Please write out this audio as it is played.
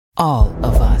All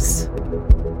of us.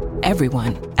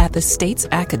 Everyone at the state's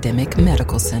academic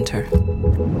medical center.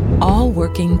 All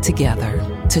working together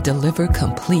to deliver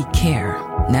complete care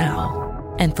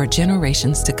now and for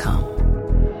generations to come.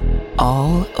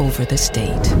 All over the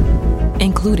state,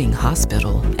 including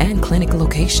hospital and clinic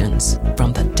locations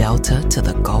from the Delta to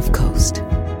the Gulf Coast.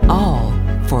 All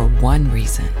for one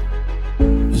reason.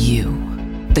 You,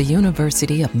 the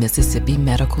University of Mississippi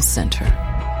Medical Center.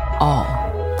 All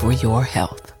for your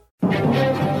health.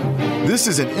 This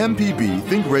is an MPB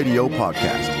Think Radio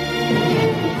podcast.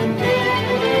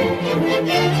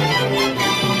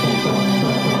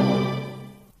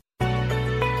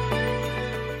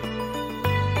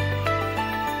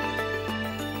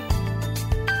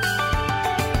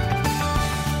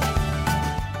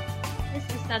 This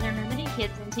is Southern Remedy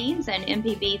Kids and Teens on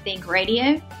MPB Think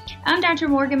Radio. I'm Dr.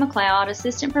 Morgan McLeod,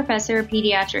 Assistant Professor of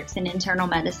Pediatrics and Internal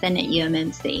Medicine at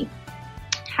UMMC.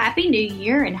 Happy New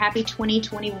Year and happy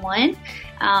 2021.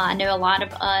 I know a lot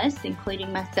of us,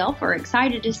 including myself, are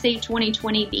excited to see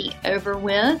 2020 be over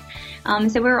with.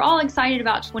 So we're all excited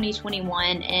about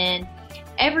 2021, and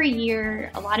every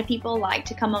year a lot of people like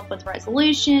to come up with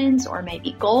resolutions or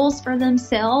maybe goals for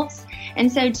themselves.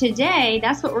 And so today,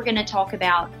 that's what we're going to talk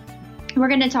about. We're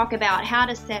going to talk about how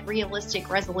to set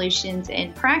realistic resolutions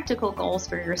and practical goals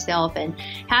for yourself and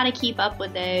how to keep up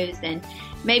with those and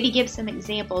maybe give some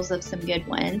examples of some good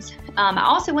ones. I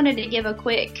also wanted to give a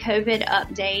quick COVID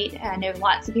update. I know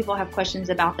lots of people have questions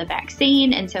about the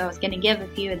vaccine, and so I was going to give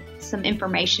some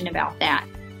information about that.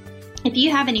 If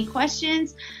you have any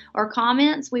questions or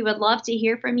comments, we would love to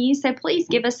hear from you. So please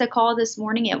give us a call this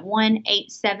morning at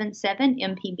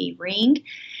 1-877-MPB-RING.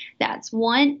 That's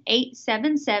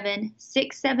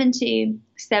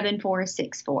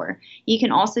 1-877-672-7464. You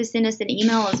can also send us an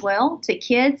email as well to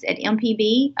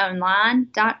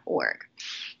kids@mpbonline.org.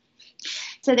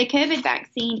 So the COVID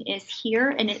vaccine is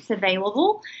here and it's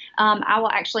available. I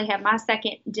will actually have my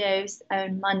second dose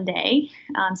on Monday.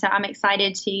 So I'm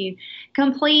excited to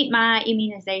complete my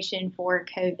immunization for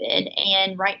COVID.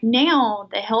 And right now,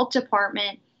 the health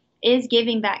department is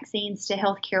giving vaccines to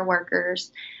healthcare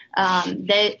workers.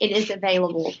 That it is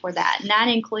available for that. And that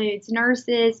includes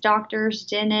nurses, doctors,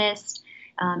 dentists,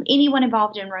 anyone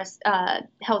involved in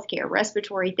healthcare,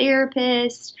 respiratory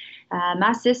therapists.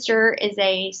 My sister is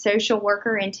a social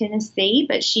worker in Tennessee,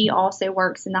 but she also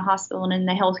works in the hospital and in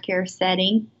the healthcare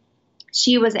setting.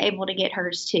 She was able to get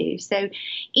hers too. So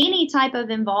any type of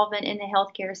involvement in the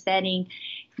healthcare setting,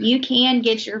 you can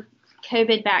get your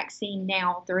COVID vaccine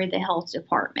now through the health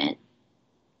department.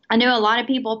 I know a lot of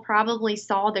people probably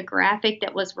saw the graphic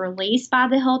that was released by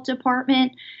the health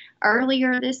department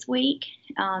earlier this week,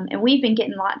 and we've been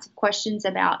getting lots of questions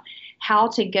about how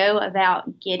to go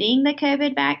about getting the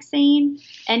COVID vaccine,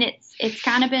 and it's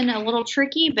kind of been a little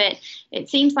tricky, but it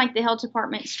seems like the health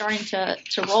department's starting to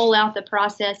roll out the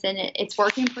process, and it's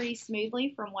working pretty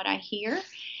smoothly from what I hear.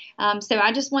 So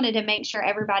I just wanted to make sure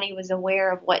everybody was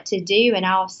aware of what to do, and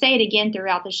I'll say it again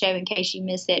throughout the show in case you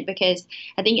miss it, because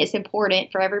I think it's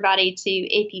important for everybody to,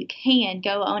 if you can,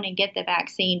 go on and get the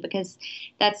vaccine, because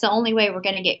that's the only way we're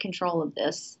going to get control of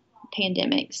this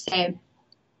pandemic. So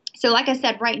like I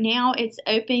said, right now it's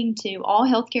open to all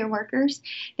healthcare workers.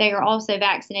 They are also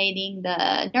vaccinating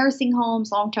the nursing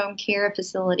homes, long-term care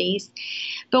facilities.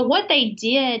 But what they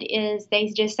did is they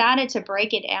decided to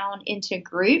break it down into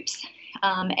groups.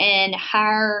 And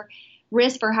higher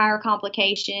risk for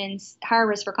complications,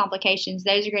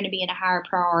 those are going to be in a higher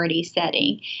priority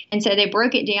setting. And so they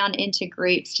broke it down into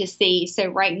groups to see. So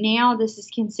right now, this is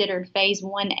considered phase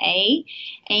 1A,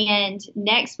 and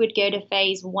next would go to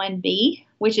phase 1B,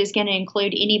 which is going to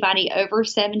include anybody over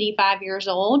 75 years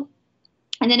old.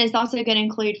 And then it's also going to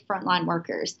include frontline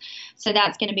workers. So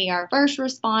that's going to be our first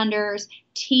responders,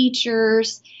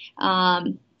 teachers,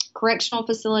 correctional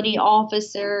facility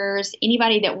officers,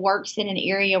 anybody that works in an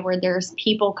area where there's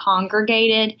people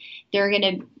congregated,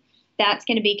 that's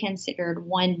going to be considered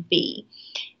 1B.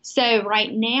 So right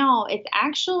now, it's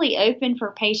actually open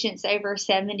for patients over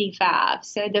 75.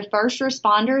 So the first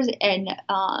responders and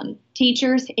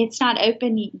teachers, it's not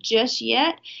open just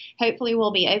yet. Hopefully,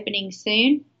 we'll be opening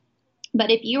soon. But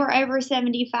if you are over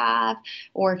 75,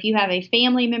 or if you have a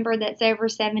family member that's over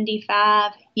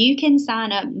 75, you can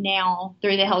sign up now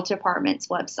through the health department's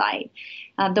website.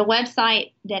 The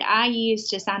website that I used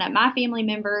to sign up my family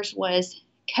members was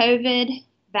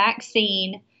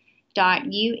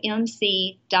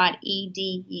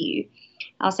covidvaccine.umc.edu.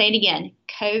 I'll say it again,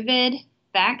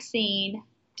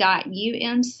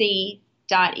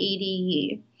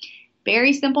 covidvaccine.umc.edu.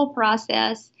 Very simple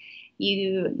process.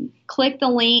 You click the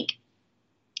link,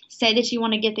 say that you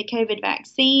want to get the COVID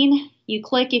vaccine. You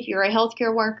click if you're a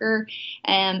healthcare worker.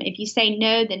 If you say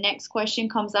no, the next question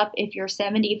comes up if you're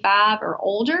 75 or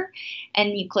older,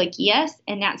 and you click yes,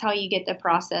 and that's how you get the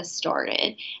process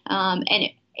started.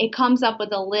 And it comes up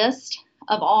with a list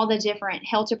of all the different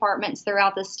health departments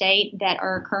throughout the state that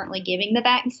are currently giving the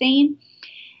vaccine.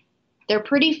 They're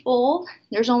pretty full.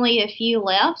 There's only a few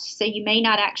left, so you may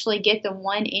not actually get the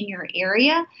one in your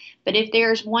area. But if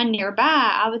there's one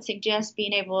nearby, I would suggest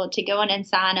being able to go in and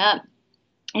sign up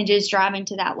and just driving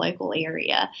to that local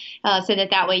area so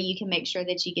that way you can make sure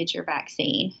that you get your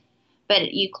vaccine.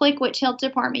 But you click which health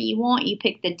department you want, you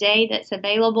pick the day that's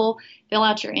available, fill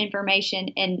out your information,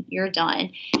 and you're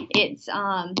done. It's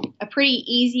a pretty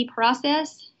easy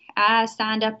process. I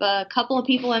signed up a couple of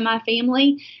people in my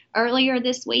family earlier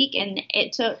this week, and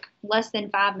it took less than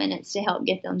 5 minutes to help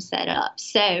get them set up.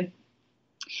 So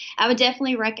I would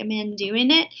definitely recommend doing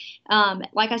it.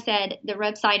 Like I said, the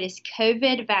website is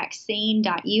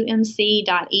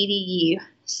covidvaccine.umc.edu.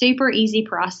 Super easy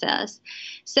process.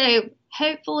 So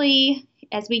hopefully,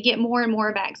 as we get more and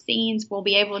more vaccines, we'll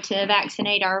be able to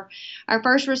vaccinate our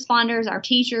first responders, our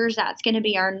teachers. That's going to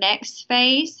be our next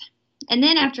phase. And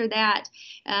then after that,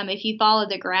 if you follow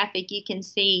the graphic, you can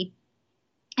see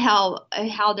who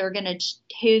they're going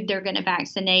to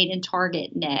vaccinate and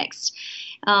target next.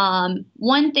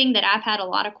 One thing that I've had a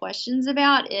lot of questions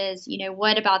about is,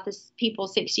 what about this people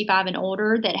 65 and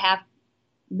older that have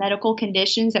medical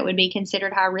conditions that would be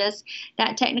considered high risk?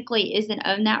 That technically isn't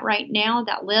on that right now,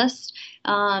 that list,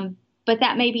 but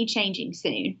that may be changing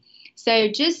soon. So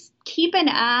just keep an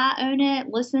eye on it,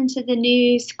 listen to the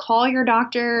news, call your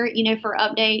doctor, for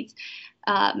updates.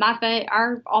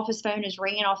 Our office phone is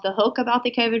ringing off the hook about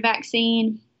the COVID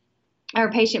vaccine. Our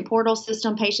patient portal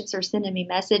system, patients are sending me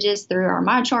messages through our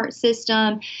MyChart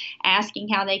system asking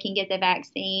how they can get the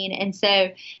vaccine. And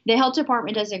so the health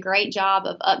department does a great job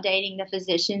of updating the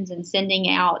physicians and sending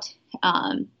out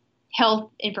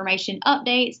health information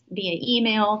updates via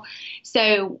email.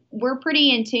 So we're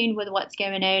pretty in tune with what's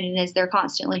going on, and as they're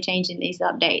constantly changing these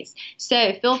updates.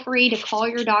 So feel free to call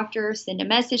your doctor, send a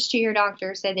message to your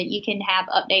doctor so that you can have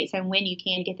updates on when you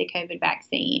can get the COVID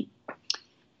vaccine.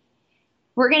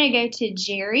 We're going to go to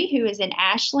Jerry, who is in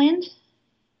Ashland.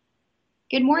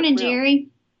 Good morning, Jerry.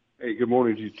 Hey, good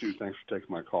morning to you, too. Thanks for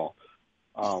taking my call.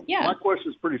 Yeah. My question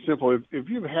is pretty simple. If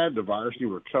you've had the virus and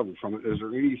you recovered from it, is there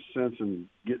any sense in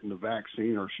getting the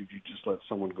vaccine, or should you just let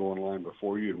someone go in line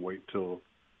before you and wait till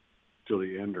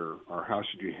the end, or how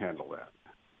should you handle that?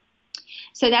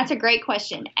 So that's a great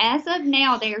question. As of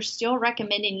now, they are still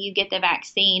recommending you get the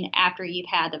vaccine after you've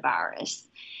had the virus.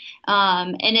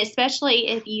 And especially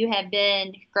if you have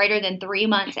been greater than 3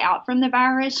 months out from the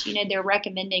virus, they're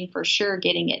recommending for sure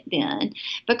getting it then,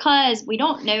 because we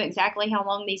don't know exactly how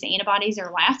long these antibodies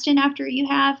are lasting after you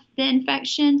have the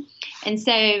infection. And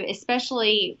so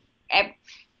especially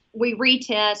we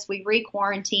retest, we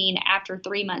re-quarantine after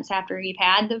 3 months after you've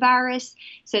had the virus.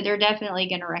 So they're definitely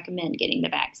going to recommend getting the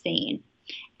vaccine.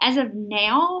 As of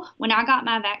now, when I got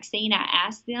my vaccine, I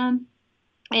asked them,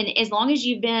 and as long as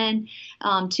you've been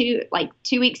 2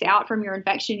 weeks out from your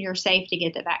infection, you're safe to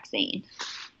get the vaccine.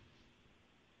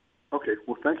 Okay.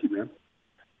 Well, thank you, ma'am.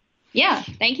 Yeah.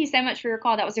 Thank you so much for your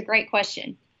call. That was a great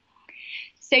question.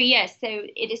 So, yes, so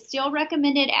it is still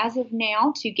recommended as of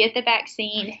now to get the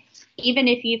vaccine, even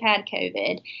if you've had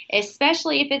COVID,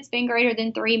 especially if it's been greater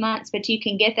than 3 months, but you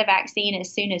can get the vaccine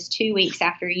as soon as 2 weeks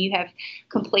after you have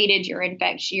completed your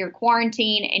infection, your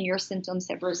quarantine, and your symptoms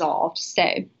have resolved. So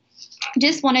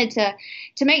just wanted to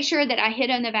make sure that I hit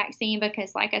on the vaccine,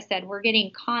 because like I said, we're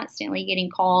constantly getting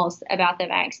calls about the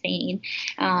vaccine,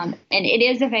 and it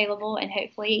is available, and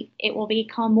hopefully it will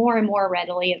become more and more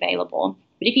readily available.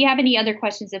 But if you have any other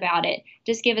questions about it,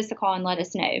 just give us a call and let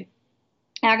us know.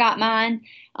 I got mine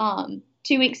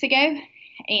 2 weeks ago,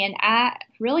 and I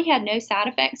really had no side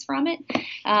effects from it.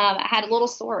 I had a little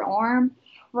sore arm,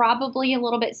 probably a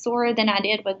little bit sorer than I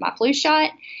did with my flu shot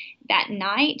that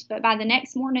night, but by the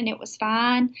next morning it was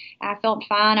fine. I felt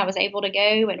fine. I was able to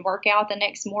go and work out the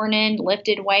next morning,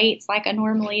 lifted weights like I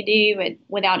normally do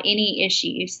without any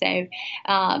issues. So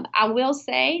I will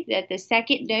say that the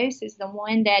second dose is the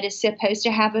one that is supposed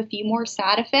to have a few more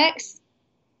side effects.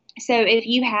 So if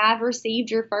you have received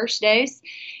your first dose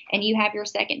and you have your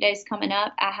second dose coming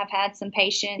up, I have had some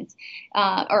patients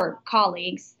or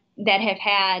colleagues that have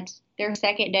had their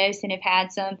second dose and have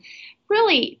had some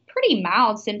really pretty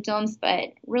mild symptoms,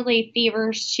 but really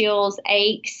fevers, chills,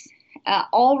 aches,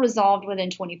 all resolved within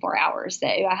 24 hours. So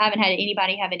I haven't had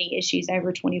anybody have any issues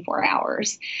over 24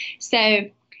 hours. So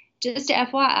just to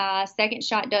FYI, second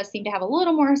shot does seem to have a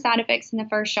little more side effects than the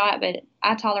first shot, but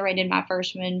I tolerated my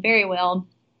first one very well.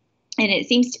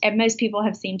 and most people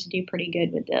have seemed to do pretty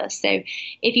good with this. So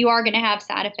if you are going to have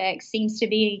side effects, seems to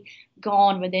be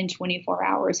gone within 24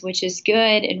 hours, which is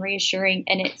good and reassuring,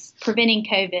 and it's preventing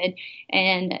COVID.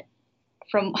 And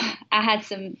I had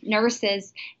some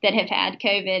nurses that have had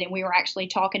COVID, and we were actually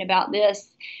talking about this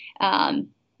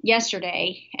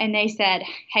yesterday, and they said,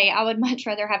 hey, I would much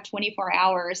rather have 24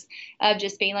 hours of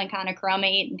just feeling kind of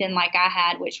crummy than like I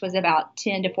had, which was about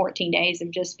 10 to 14 days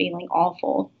of just feeling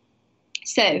awful.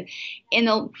 So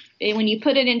when you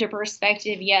put it into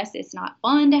perspective, yes, it's not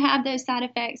fun to have those side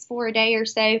effects for a day or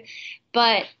so,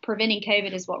 but preventing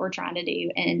COVID is what we're trying to do,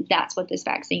 and that's what this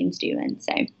vaccine's doing.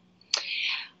 So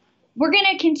we're going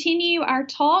to continue our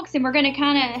talks, and we're going to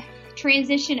kind of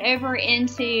transition over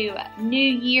into New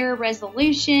Year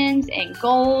resolutions and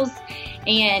goals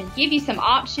and give you some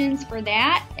options for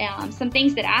that, some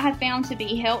things that I have found to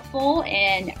be helpful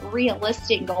and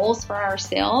realistic goals for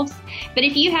ourselves. But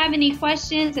if you have any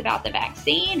questions about the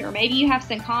vaccine, or maybe you have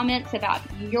some comments about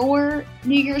your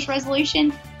New Year's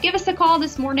resolution, give us a call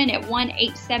this morning at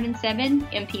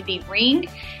 1-877-MPB-RING.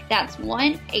 That's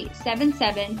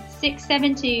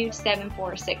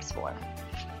 1-877-672-7464.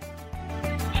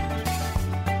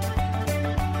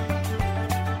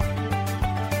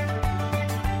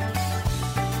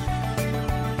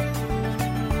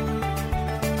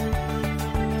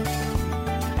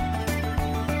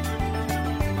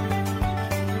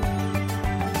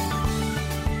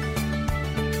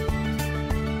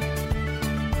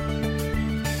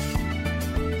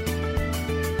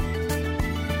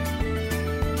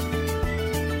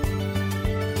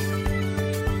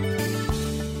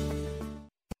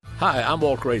 Hi, I'm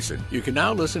Walt Grayson. You can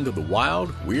now listen to the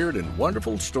wild, weird, and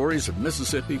wonderful stories of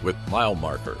Mississippi with Mile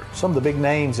Marker. Some of the big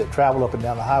names that travel up and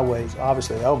down the highways,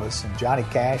 obviously Elvis and Johnny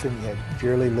Cash, and you have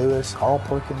Jerry Lee Lewis, Carl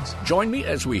Perkins. Join me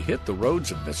as we hit the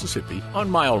roads of Mississippi on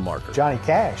Mile Marker. Johnny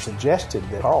Cash suggested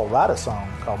that Carl write a song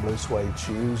called Blue Suede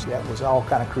Shoes. That was all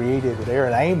kind of created with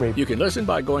Aaron Amory. You can listen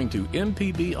by going to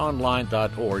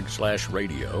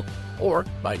mpbonline.org/radio or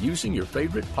by using your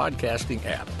favorite podcasting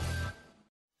app.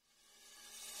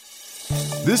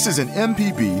 This is an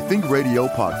MPB Think Radio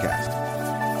podcast.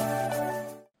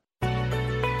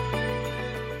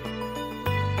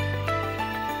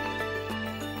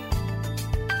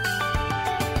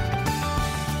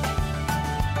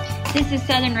 This is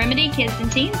Southern Remedy Kids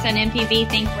and Teens on MPB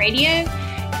Think Radio.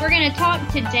 We're going to talk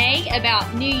today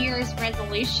about New Year's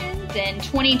resolutions and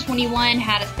 2021,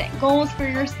 how to set goals for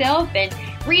yourself and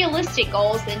realistic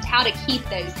goals and how to keep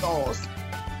those goals.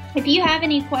 If you have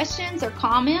any questions or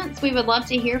comments, we would love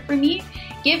to hear from you.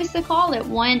 Give us a call at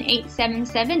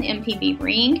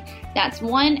 1-877-MPB-RING. That's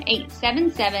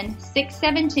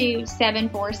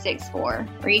 1-877-672-7464.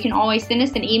 Or you can always send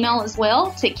us an email as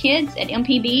well to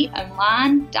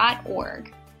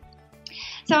kids@mpbonline.org.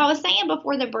 So I was saying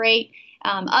before the break,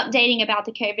 updating about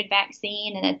the COVID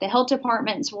vaccine, and that the health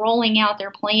department's rolling out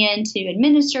their plan to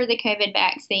administer the COVID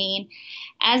vaccine.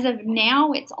 As of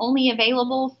now, it's only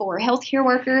available for healthcare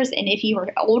workers, and if you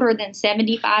are older than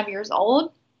 75 years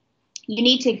old, you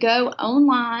need to go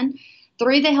online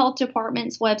through the health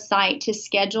department's website to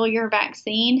schedule your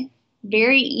vaccine.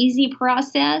 Very easy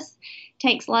process,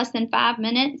 takes less than 5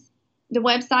 minutes. The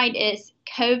website is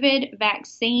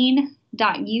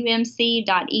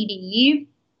covidvaccine.umc.edu,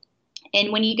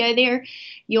 and when you go there,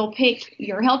 you'll pick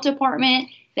your health department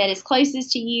that is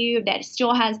closest to you, that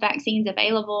still has vaccines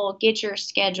available. Get yours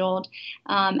scheduled.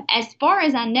 As far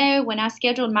as I know, when I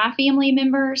scheduled my family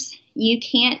members, you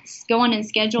can't go on and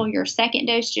schedule your second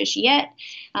dose just yet,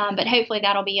 but hopefully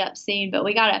that'll be up soon. But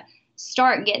we got to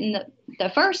start getting the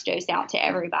first dose out to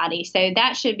everybody, so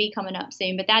that should be coming up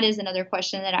soon. But that is another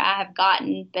question that I have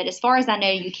gotten. But as far as I know,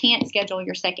 you can't schedule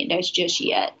your second dose just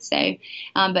yet. So,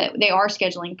 but they are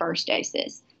scheduling first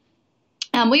doses.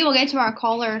 We will go to our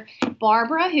caller,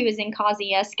 Barbara, who is in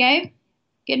Kosciusko.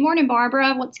 Good morning,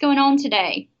 Barbara. What's going on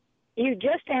today? You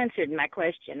just answered my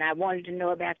question. I wanted to know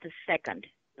about the second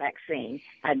vaccine.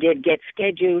 I did get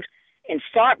scheduled in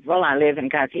Starkville. I live in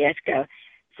Kosciusko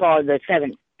for the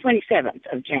 27th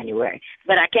of January,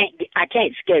 but I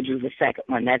can't schedule the second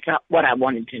one. That's not what I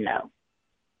wanted to know.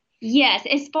 Yes,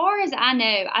 as far as I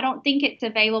know, I don't think it's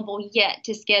available yet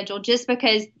to schedule, just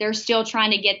because they're still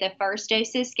trying to get the first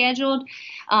doses scheduled.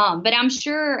 But I'm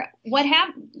sure what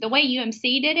happened, the way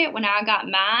UMC did it when I got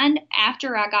mine,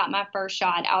 after I got my first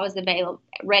shot, I was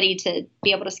ready to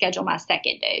be able to schedule my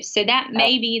second dose. So that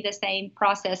may be the same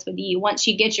process with you. Once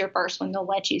you get your first one, they'll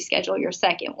let you schedule your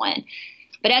second one.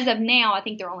 But as of now, I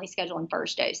think they're only scheduling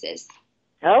first doses.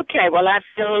 Okay, well, I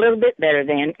feel a little bit better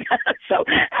then. So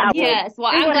yes,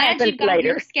 well, I'm glad you got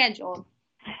your scheduled.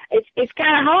 It's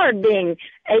kind of hard being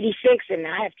 86 and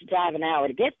I have to drive an hour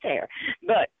to get there,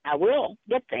 but I will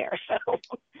get there. So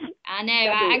I know.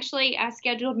 I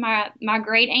scheduled my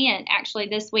great aunt actually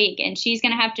this week, and she's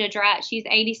going to have to drive. She's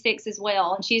 86 as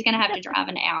well, and she's going to have to drive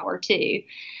an hour too.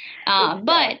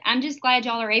 But I'm just glad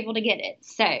y'all are able to get it.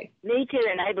 So me too,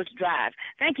 and able to drive.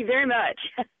 Thank you very much.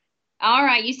 All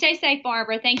right. You stay safe,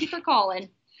 Barbara. Thank you for calling.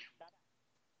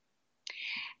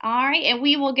 All right, and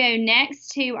we will go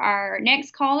next to our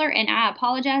next caller, and I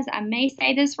apologize, I may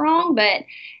say this wrong, but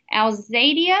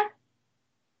Alzadia,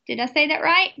 did I say that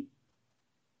right?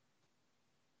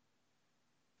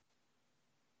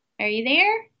 Are you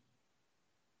there?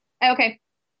 Okay.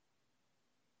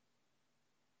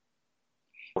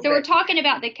 So we're talking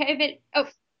about the COVID. Oh,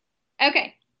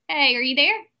 okay. Hey, are you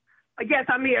there? Yes,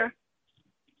 I'm here.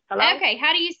 Hello? Okay,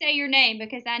 how do you say your name?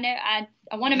 Because I know I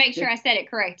want to make sure I said it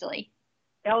correctly.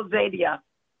 Elzadia.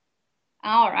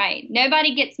 All right.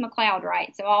 Nobody gets McLeod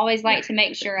right, so I always like to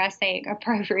make sure I say it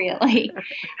appropriately.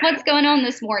 What's going on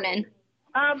this morning?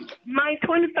 My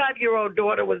 25-year-old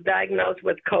daughter was diagnosed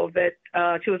with COVID.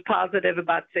 She was positive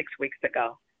about 6 weeks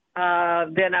ago.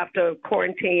 Then after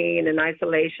quarantine and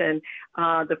isolation,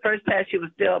 the first test she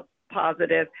was still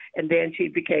positive, and then she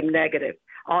became negative.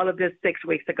 All of this 6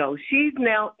 weeks ago. She's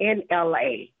now in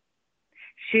LA.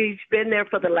 She's been there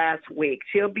for the last week.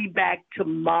 She'll be back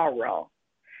tomorrow.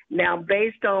 Now,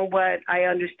 based on what I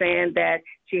understand, that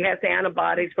she has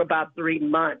antibodies for about 3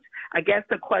 months. I guess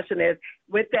the question is,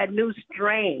 with that new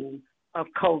strain of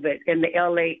COVID in the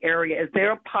LA area, is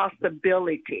there a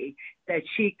possibility that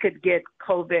she could get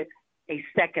COVID a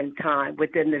second time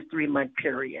within this 3-month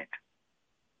period?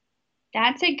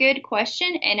 That's a good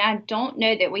question, and I don't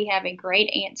know that we have a great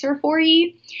answer for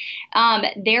you.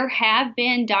 There have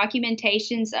been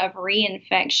documentations of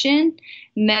reinfection.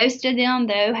 Most of them,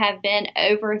 though, have been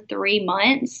over 3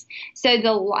 months. So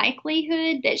the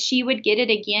likelihood that she would get it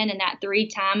again in that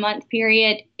 3-month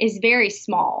period is very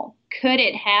small. Could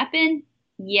it happen?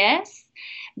 Yes,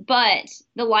 but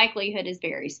the likelihood is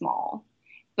very small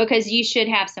because you should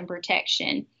have some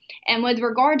protection. And with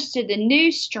regards to the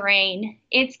new strain,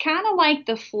 it's kind of like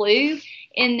the flu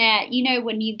in that, you know,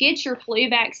 when you get your flu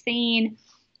vaccine,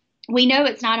 we know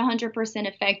it's not 100%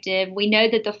 effective. We know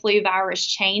that the flu virus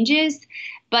changes,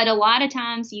 but a lot of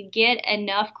times you get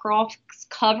enough cross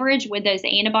coverage with those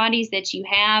antibodies that you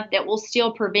have that will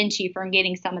still prevent you from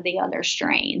getting some of the other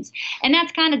strains. And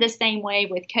that's kind of the same way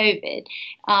with COVID.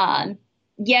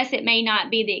 Yes, it may not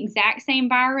be the exact same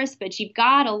virus, but you've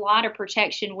got a lot of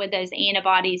protection with those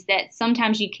antibodies that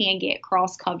sometimes you can get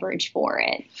cross coverage for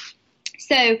it.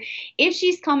 So if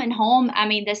she's coming home, I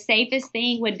mean, the safest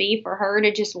thing would be for her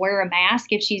to just wear a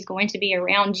mask if she's going to be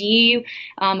around you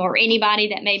or anybody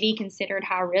that may be considered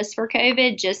high risk for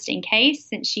COVID, just in case,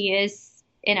 since she is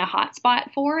in a hot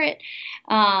spot for it.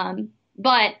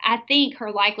 But I think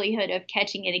her likelihood of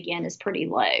catching it again is pretty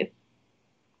low.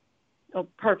 Oh,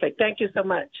 perfect. Thank you so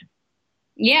much.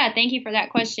 Yeah, thank you for that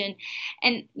question.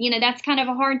 And, you know, that's kind of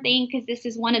a hard thing because this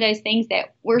is one of those things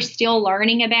that we're still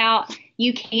learning about.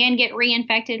 You can get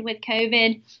reinfected with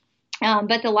COVID,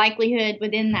 but the likelihood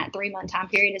within that 3-month time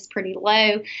period is pretty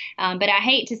low. But I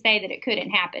hate to say that it couldn't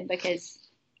happen because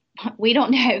we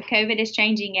don't know. COVID is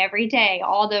changing every day.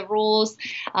 All the rules,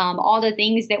 all the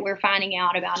things that we're finding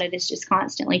out about it is just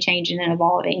constantly changing and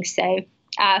evolving. So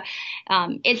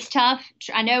it's tough.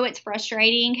 I know it's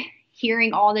frustrating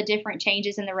hearing all the different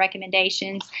changes in the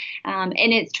recommendations. And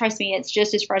trust me, it's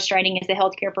just as frustrating as a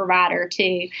healthcare provider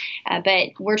too.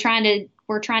 But we're trying to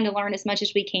learn as much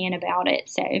as we can about it.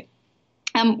 So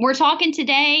we're talking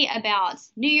today about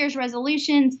New Year's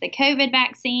resolutions, the COVID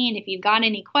vaccine. If you've got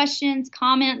any questions,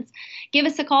 comments, give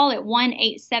us a call at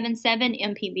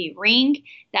 1-877-MPB-RING.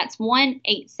 That's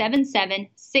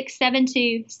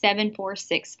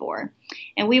 1-877-672-7464.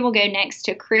 And we will go next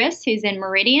to Chris, who's in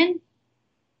Meridian.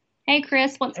 Hey,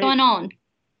 Chris, what's going on?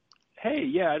 Hey,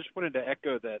 yeah, I just wanted to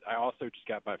echo that I also just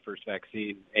got my first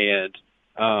vaccine. And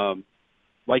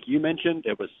like you mentioned,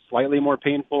 it was slightly more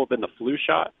painful than the flu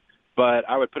shot, but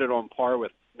I would put it on par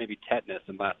with maybe tetanus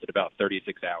and lasted about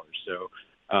 36 hours. So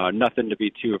nothing to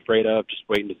be too afraid of, just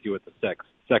waiting to see what the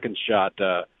second shot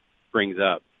brings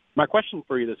up. My question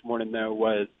for you this morning, though,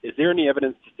 was, is there any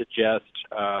evidence to suggest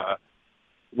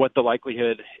what the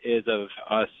likelihood is of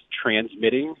us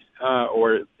transmitting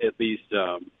or at least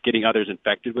getting others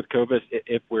infected with COVID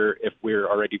if we're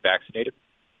already vaccinated?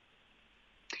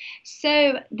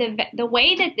 So the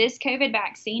way that this COVID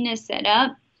vaccine is set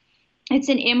up, it's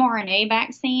an mRNA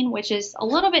vaccine, which is a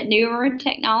little bit newer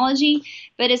technology,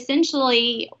 but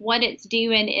essentially what it's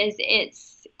doing is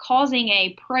it's causing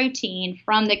a protein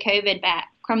from the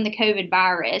COVID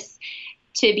virus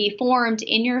to be formed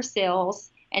in your cells,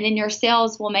 and then your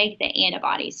cells will make the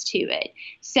antibodies to it.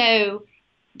 So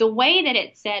the way that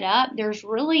it's set up, there's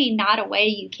really not a way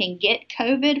you can get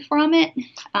COVID from it.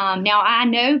 Now, I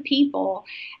know people,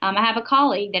 I have a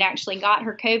colleague that actually got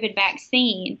her COVID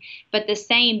vaccine, but the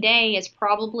same day is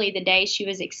probably the day she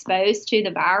was exposed to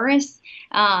the virus,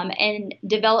 and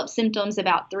developed symptoms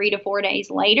about 3 to 4 days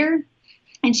later.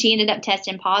 And she ended up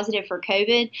testing positive for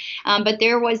COVID. But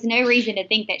there was no reason to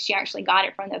think that she actually got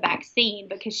it from the vaccine,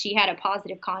 because she had a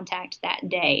positive contact that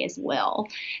day as well.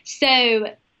 So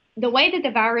the way that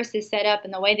the virus is set up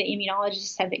and the way that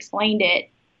immunologists have explained it,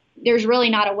 there's really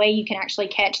not a way you can actually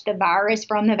catch the virus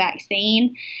from the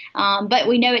vaccine. But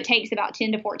we know it takes about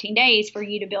 10 to 14 days for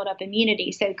you to build up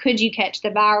immunity. So could you catch the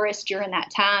virus during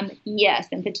that time? Yes,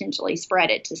 and potentially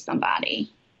spread it to somebody.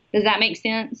 Does that make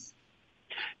sense?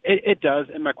 It does.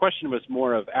 And my question was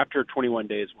more of, after 21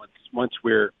 days, once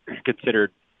we're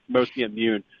considered mostly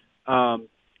immune,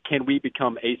 can we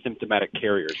become asymptomatic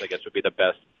carriers, I guess would be the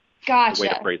best way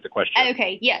to phrase the question.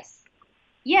 Okay, yes.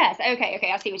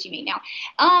 Okay, I see what you mean now.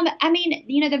 I mean,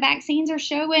 the vaccines are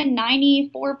showing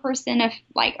 94% of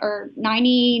or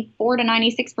 94 to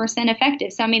 96%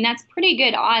 effective. So, I mean, that's pretty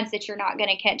good odds that you're not going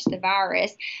to catch the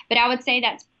virus. But I would say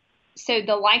so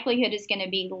the likelihood is going to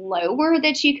be lower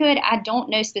that you could. I don't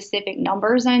know specific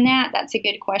numbers on that. That's a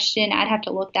good question. I'd have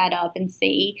to look that up and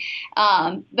see.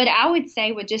 But I would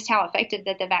say, with just how effective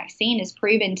that the vaccine is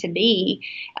proven to be,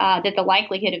 that the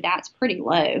likelihood of that's pretty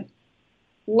low.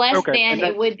 Less than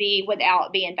it would be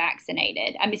without being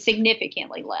vaccinated. I mean,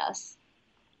 significantly less.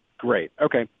 Great.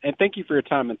 Okay. And thank you for your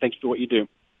time, and thank you for what you do.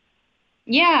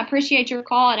 Yeah, I appreciate your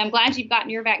call, and I'm glad you've gotten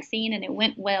your vaccine and it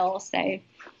went well. So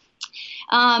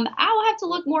I will have to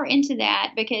look more into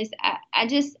that, because I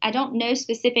don't know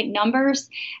specific numbers,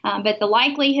 but the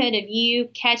likelihood of you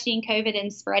catching COVID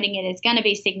and spreading it is going to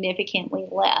be significantly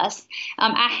less.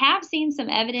 I have seen some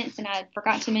evidence, and I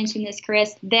forgot to mention this,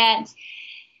 Chris, that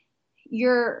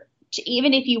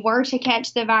even if you were to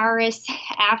catch the virus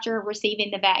after receiving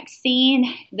the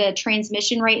vaccine, the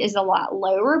transmission rate is a lot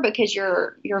lower, because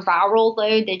your viral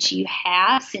load that you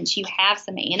have, since you have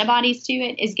some antibodies to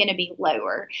it, is going to be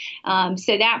lower.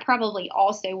 So that probably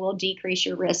also will decrease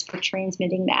your risk for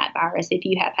transmitting that virus if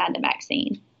you have had the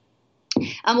vaccine.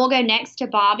 We'll go next to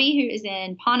Bobby, who is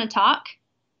in Pontotoc.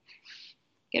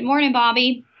 Good morning,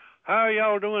 Bobby. How are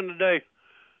y'all doing today?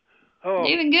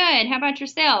 Doing good. How about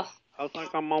yourself? I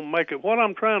think I'm going to make it. What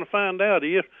I'm trying to find out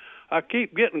is, I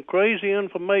keep getting crazy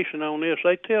information on this.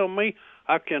 They tell me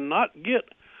I cannot get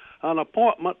an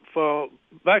appointment for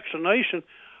vaccination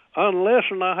unless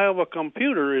I have a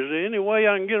computer. Is there any way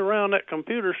I can get around that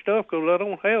computer stuff, because I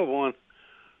don't have one?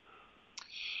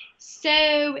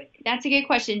 So that's a good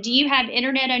question. Do you have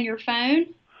internet on your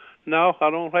phone? No,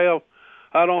 I don't have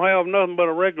nothing but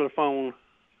a regular phone.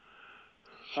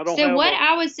 I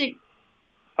would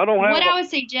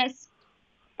suggest.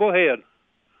 Go ahead.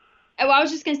 Oh, I was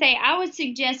just going to say, I would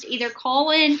suggest either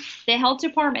calling the health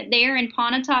department there in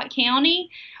Pontotoc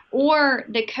County or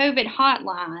the COVID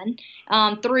hotline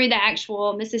through the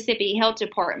actual Mississippi Health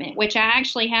Department, which I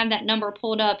actually have that number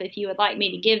pulled up if you would like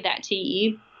me to give that to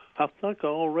you. I think I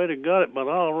already got it, but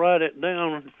I'll write it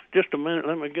down. Just a minute.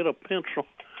 Let me get a pencil,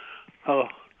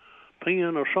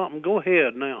 pen or something. Go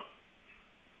ahead now.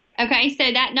 Okay,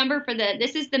 so that number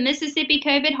this is the Mississippi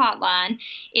COVID hotline.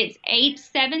 It's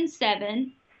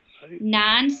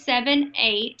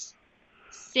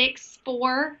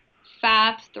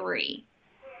 877-978-6453.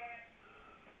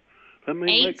 Let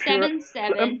me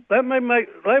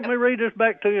read this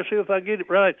back to you and see if I get it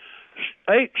right.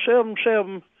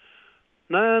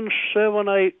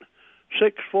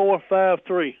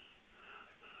 877-978-6453.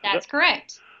 That's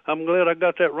correct. I'm glad I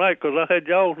got that right, because I had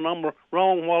y'all's number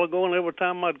wrong a while ago, and every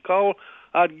time I'd call,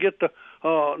 I'd get the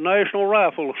National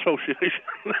Rifle Association.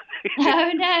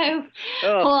 Oh, no.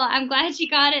 Well, I'm glad you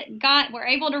were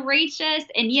able to reach us.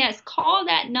 And yes, call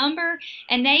that number,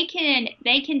 and they can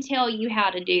tell you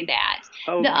how to do that.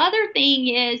 Okay. The other thing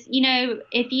is,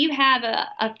 if you have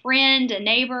a friend, a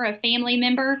neighbor, a family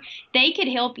member, they could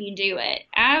help you do it.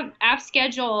 I've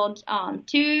scheduled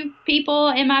 2 people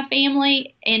in my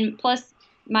family, and plus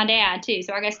my dad too.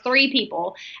 So I guess 3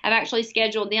 people. I've actually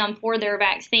scheduled them for their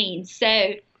vaccines.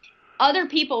 So other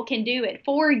people can do it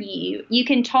for you. You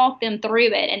can talk them through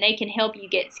it, and they can help you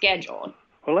get scheduled.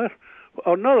 Well, that's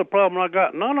another problem I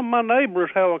got. None of my neighbors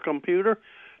have a computer,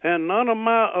 and none of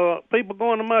my people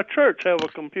going to my church have a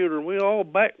computer. We all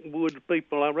backwoods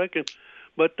people, I reckon.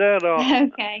 But that,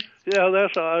 okay. Yeah,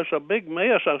 that's a big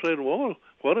mess. I said, well,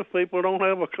 what if people don't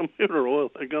have a computer? What are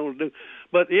they going to do?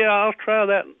 But yeah, I'll try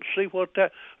that and see what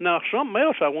that. Now, something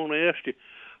else I want to ask you.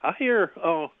 I hear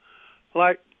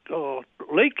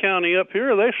Lee County up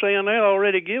here, they're saying they're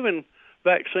already giving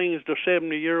vaccines to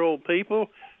 70-year-old people,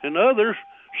 and others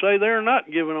say they're not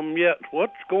giving them yet.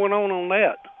 What's going on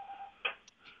that?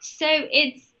 So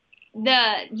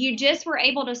you just were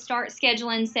able to start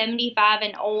scheduling 75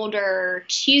 and older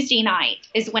Tuesday night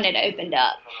is when it opened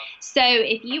up. So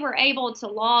if you were able to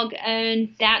log on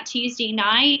that Tuesday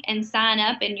night and sign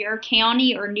up and your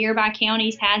county or nearby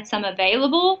counties had some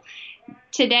available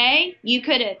today, you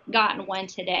could have gotten one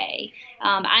today.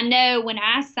 I know when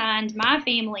I signed my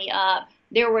family up,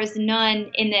 there was none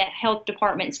in the health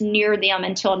departments near them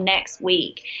until next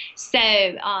week. So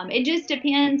it just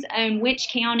depends on which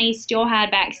county still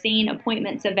had vaccine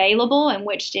appointments available and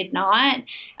which did not,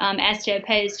 as to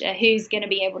opposed to who's going to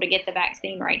be able to get the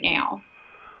vaccine right now.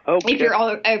 Okay. If you're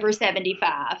over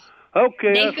 75.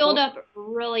 Okay. They filled up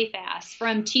really fast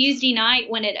from Tuesday night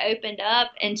when it opened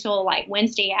up until like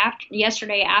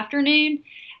yesterday afternoon.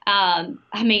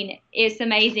 I mean, it's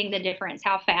amazing the difference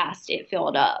how fast it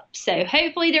filled up. So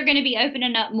hopefully they're going to be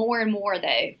opening up more and more,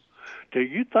 though. Do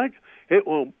you think it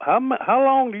will? How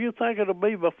long do you think it'll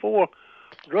be before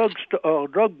drug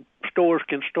stores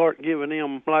can start giving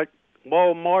them, like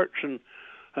Walmart's and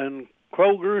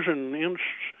Kroger's and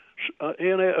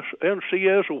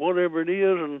NCS or whatever it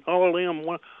is, and all them?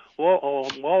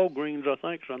 Walgreens, I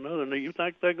think, is another. Do you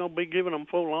think they're going to be giving them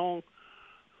for long?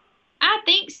 I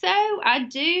think so. I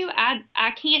do.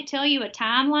 I can't tell you a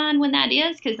timeline when that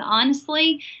is because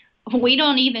honestly, we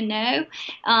don't even know.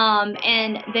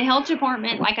 And the health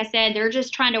department, like I said, they're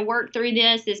just trying to work through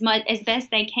this as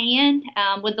best they can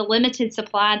with the limited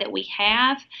supply that we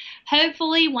have.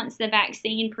 Hopefully, once the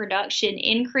vaccine production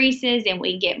increases and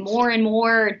we get more and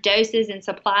more doses and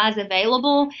supplies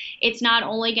available, it's not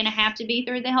only going to have to be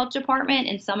through the health department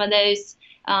and some of those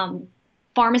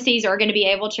pharmacies are going to be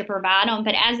able to provide them.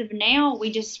 But as of now,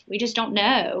 we just don't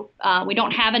know. We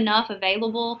don't have enough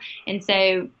available. And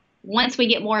so once we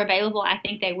get more available, I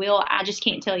think they will. I just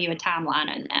can't tell you a timeline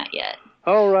on that yet.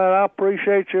 All right. I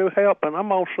appreciate your help. And I'm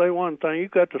going to say one thing. You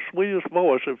got the sweetest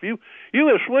voice. If you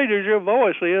as sweet as your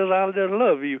voice is, I just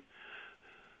love you.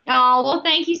 Oh, well,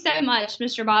 thank you so much,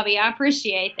 Mr. Bobby. I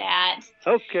appreciate that.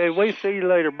 Okay. We'll see you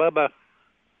later. Bye-bye.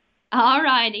 All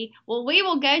righty. Well, we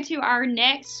will go to our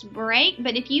next break,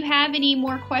 but if you have any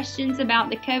more questions about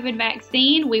the COVID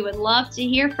vaccine, we would love to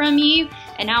hear from you,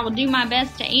 and I will do my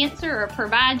best to answer or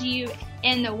provide you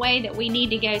in the way that we need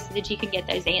to go so that you can get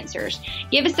those answers.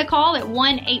 Give us a call at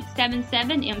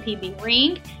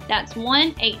 1-877-MPB-RING. That's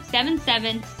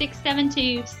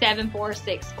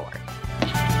 1-877-672-7464.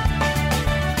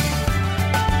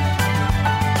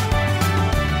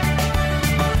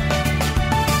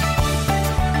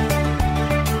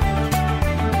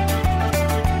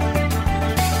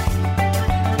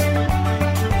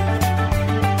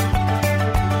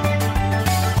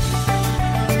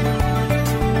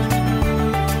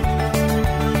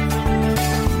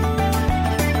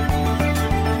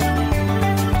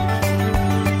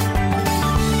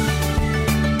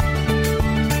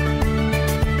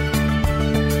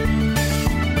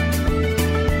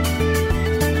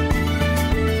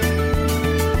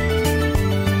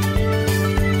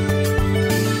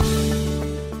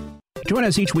 Join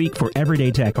us each week for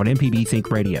Everyday Tech on MPB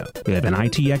Think Radio. We have an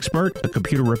IT expert, a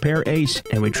computer repair ace,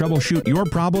 and we troubleshoot your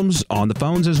problems on the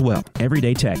phones as well.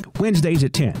 Everyday Tech, Wednesdays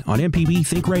at 10 on MPB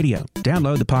Think Radio.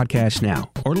 Download the podcast now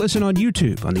or listen on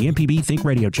YouTube on the MPB Think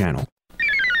Radio channel.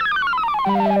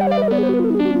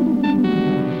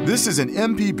 This is an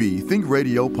MPB Think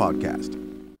Radio podcast.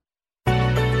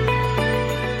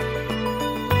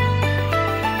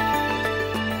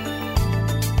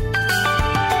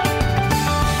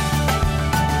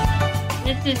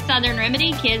 This is Southern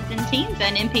Remedy, Kids and Teens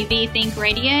on MPB Think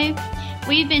Radio.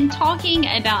 We've been talking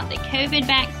about the COVID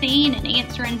vaccine and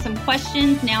answering some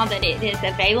questions now that it is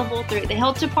available through the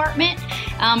health department.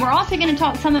 We're also going to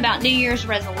talk some about New Year's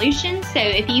resolutions. So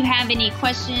if you have any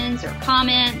questions or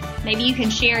comments, maybe you can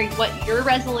share what your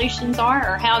resolutions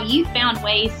are or how you found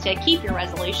ways to keep your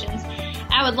resolutions.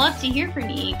 I would love to hear from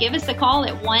you. Give us a call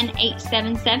at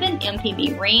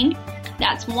 1-877-MPB-RING.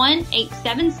 That's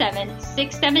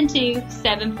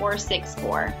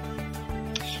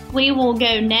 1-877-672-7464. We will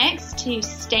go next to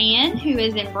Stan, who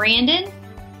is in Brandon.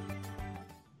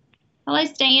 Hello,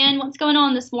 Stan. What's going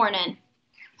on this morning?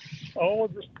 Oh,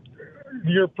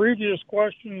 your previous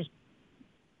questions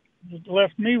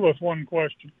left me with one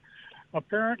question.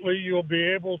 Apparently, you'll be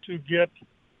able to get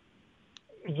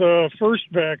the first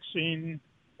vaccine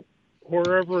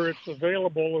wherever it's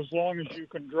available as long as you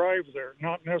can drive there,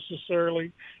 not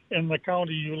necessarily in the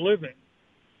county you live in.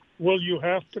 Will you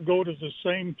have to go to the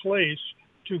same place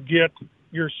to get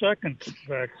your second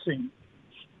vaccine?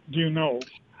 Do you know?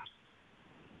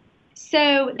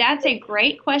 So that's a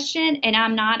great question, and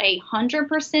I'm not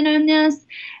 100% on this,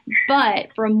 but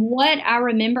from what I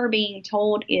remember being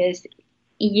told is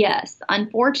yes.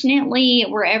 Unfortunately,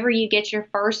 wherever you get your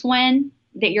first one,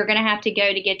 that you're going to have to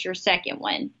go to get your second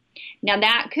one. Now,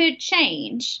 that could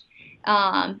change,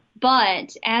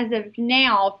 but as of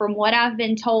now, from what I've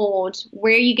been told,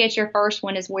 where you get your first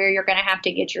one is where you're going to have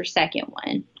to get your second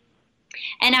one.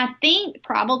 And I think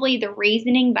probably the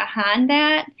reasoning behind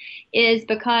that is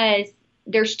because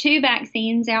there's 2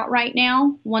 vaccines out right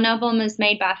now. One of them is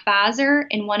made by Pfizer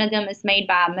and one of them is made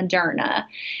by Moderna.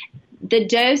 The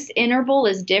dose interval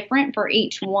is different for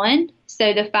each one.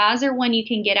 So the Pfizer one you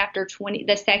can get after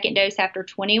the second dose after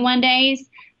 21 days.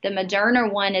 The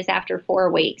Moderna one is after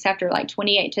 4 weeks, after like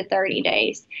 28 to 30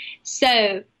 days.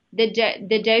 So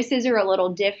the doses are a little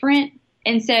different.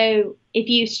 And so if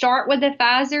you start with the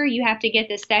Pfizer, you have to get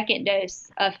the second dose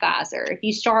of Pfizer. If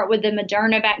you start with the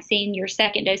Moderna vaccine, your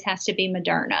second dose has to be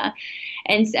Moderna.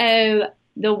 And so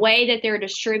the way that they're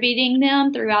distributing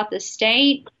them throughout the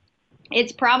state, they're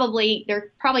probably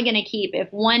going to keep,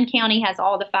 if one county has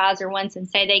all the Pfizer ones and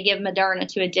say they give Moderna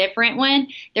to a different one,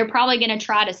 they're probably going to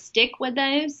try to stick with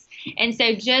those. And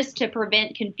so just to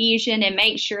prevent confusion and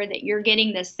make sure that you're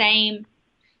getting the same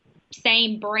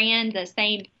brand, the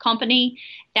same company,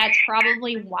 that's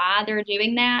probably why they're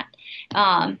doing that.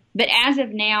 But as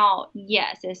of now,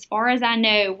 yes, as far as I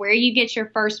know, where you get your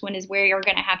first one is where you're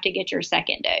going to have to get your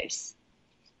second dose.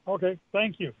 Okay,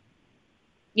 thank you.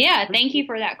 Yeah, thank you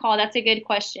for that call. That's a good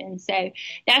question. So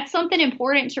that's something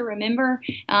important to remember.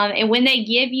 And when they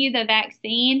give you the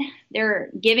vaccine, they're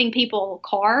giving people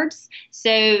cards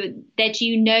so that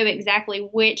you know exactly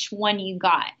which one you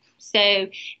got. So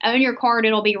on your card,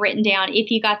 it'll be written down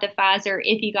if you got the Pfizer,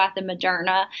 if you got the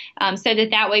Moderna, so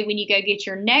that way when you go get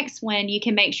your next one, you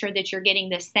can make sure that you're getting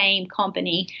the same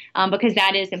company, because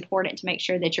that is important to make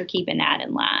sure that you're keeping that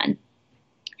in line.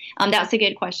 That's a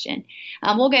good question.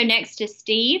 We'll go next to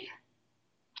Steve.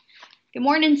 Good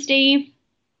morning, Steve.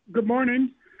 Good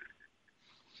morning.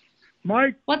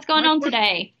 What's going on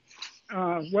today?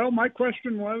 Well, my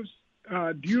question was,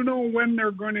 do you know when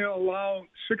they're going to allow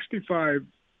 65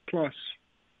 plus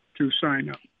to sign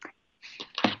up?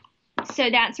 So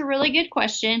that's a really good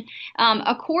question.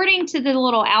 According to the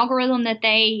little algorithm that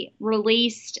they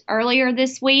released earlier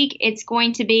this week, it's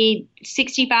going to be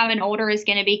 65 and older is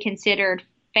going to be considered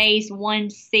phase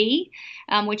 1C,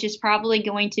 which is probably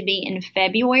going to be in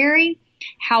February.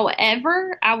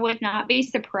 However, I would not be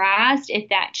surprised if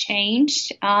that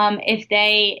changed, if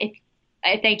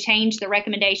they change the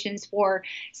recommendations for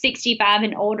 65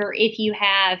 and older if you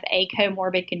have a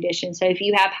comorbid condition. So if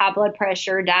you have high blood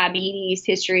pressure, diabetes,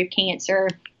 history of cancer,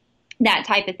 that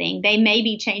type of thing, they may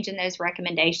be changing those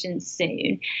recommendations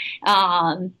soon.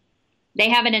 They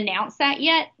haven't announced that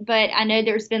yet, but I know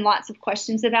there's been lots of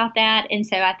questions about that. And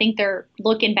so I think they're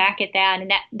looking back at that,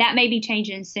 and that may be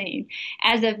changing soon.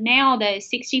 As of now, though,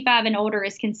 65 and older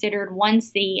is considered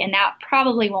 1C, and that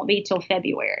probably won't be till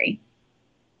February.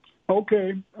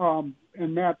 Okay. And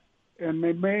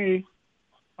they may,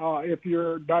 if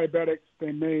you're diabetic,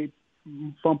 they may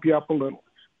bump you up a little.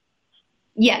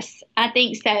 Yes, I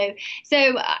think so.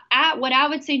 So what I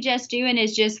would suggest doing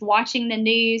is just watching the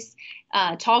news,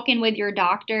 talking with your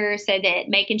doctor, so that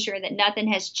making sure that nothing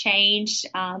has changed,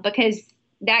 because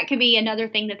that could be another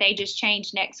thing that they just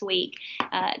change next week,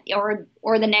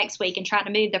 or the next week, and try to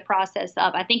move the process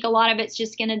up. I think a lot of it's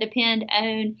just going to depend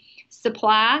on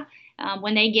supply.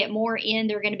 When they get more in,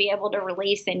 they're going to be able to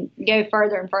release and go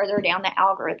further and further down the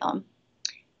algorithm.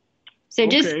 So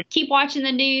just keep watching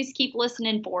the news, keep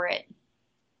listening for it.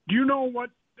 Do you know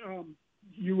what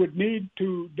you would need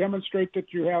to demonstrate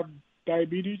that you have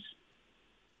diabetes?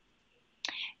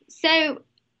 So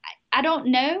I don't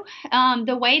know.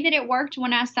 The way that it worked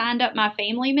when I signed up my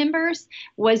family members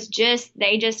was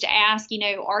they just asked,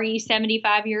 are you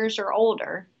 75 years or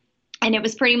older? And it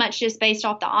was pretty much just based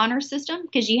off the honor system,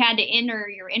 because you had to enter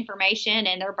your information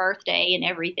and their birthday and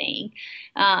everything.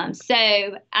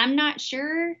 So I'm not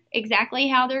sure exactly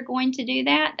how they're going to do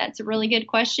that. That's a really good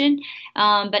question.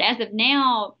 But as of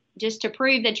now, just to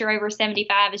prove that you're over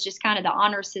 75 is just kind of the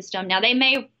honor system. Now, they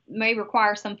may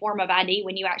require some form of ID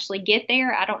when you actually get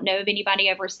there. I don't know of anybody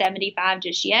over 75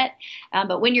 just yet.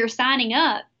 But when you're signing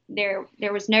up, there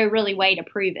was no really way to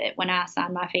prove it when I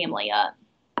signed my family up.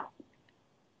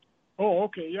 Oh,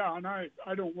 okay, yeah, and I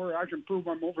don't worry. I can prove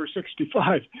I'm over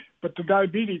 65. But the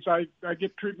diabetes, I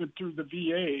get treatment through the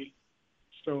VA.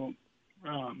 So,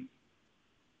 I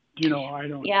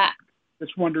don't. Yeah.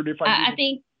 Just wondered if I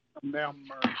think from them.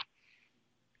 Or...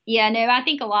 Yeah, no, I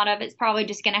think a lot of it's probably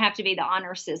just going to have to be the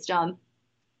honor system.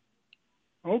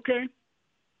 Okay.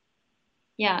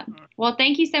 Yeah. Well,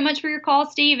 thank you so much for your call,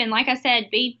 Steve. And like I said,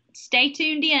 stay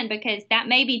tuned in because that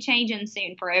may be changing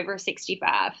soon for over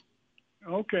 65.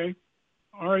 Okay.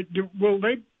 All right.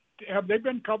 Have they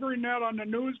been covering that on the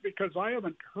news? Because I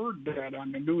haven't heard that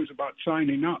on the news about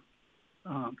signing up.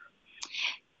 I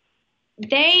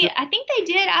think they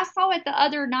did. I saw it the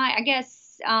other night, I guess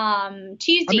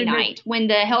Tuesday night when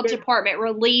the health department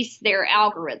released their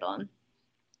algorithm.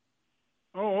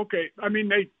 Oh, okay. I mean,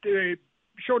 they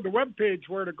showed the webpage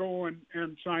where to go and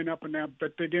sign up and that,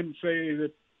 but they didn't say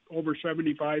that over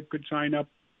 75 could sign up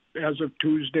as of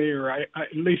Tuesday, or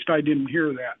at least I didn't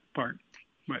hear that part.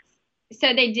 But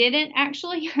So they didn't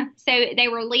actually. So they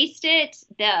released it,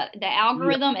 the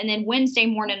algorithm, and then Wednesday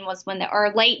morning was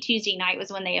or late Tuesday night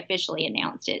was when they officially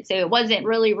announced it. So it wasn't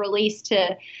really released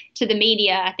to the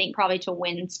media, I think probably till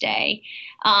Wednesday.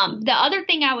 The other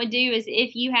thing I would do is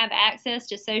if you have access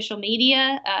to social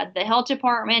media, the health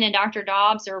department and Dr.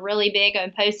 Dobbs are really big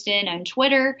on posting on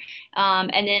Twitter.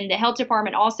 And then the health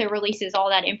department also releases all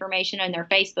that information on their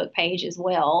Facebook page as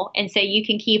well. And so you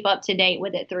can keep up to date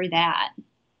with it through that.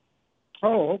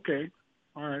 Oh, okay.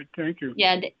 All right. Thank you.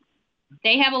 Yeah,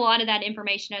 they have a lot of that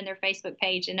information on their Facebook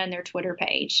page and on their Twitter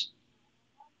page.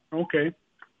 Okay.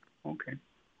 Okay.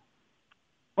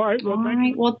 All right. Well, thank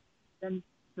you. Well,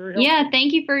 very helpful. yeah,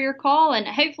 thank you for your call, and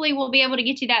hopefully we'll be able to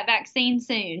get you that vaccine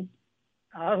soon.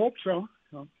 I hope so.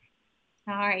 All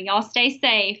right. Y'all stay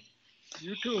safe.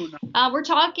 You too. We're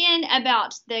talking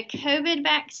about the COVID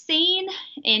vaccine,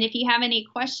 and if you have any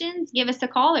questions, give us a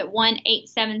call at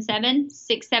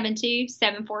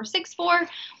 1-877-672-7464,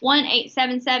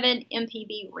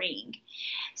 1-877-MPB-RING.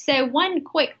 So one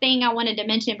quick thing I wanted to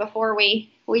mention before we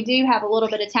do have a little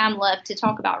bit of time left to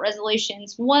talk about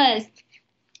resolutions was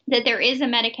that there is a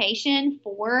medication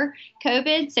for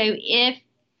COVID. So if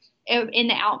in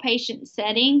the outpatient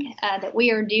setting that we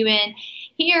are doing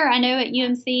here, I know at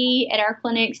UMC, at our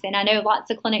clinics, and I know lots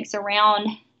of clinics around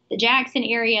the Jackson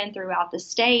area and throughout the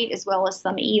state, as well as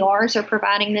some ERs are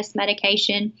providing this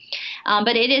medication.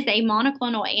 But it is a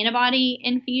monoclonal antibody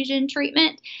infusion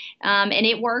treatment, and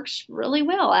it works really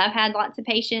well. I've had lots of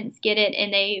patients get it,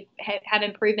 and they have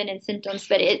improvement in symptoms,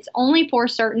 but it's only for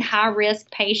certain high-risk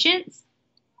patients.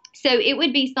 So it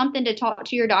would be something to talk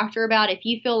to your doctor about if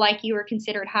you feel like you are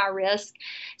considered high risk.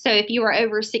 So if you are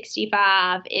over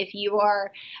 65, if you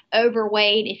are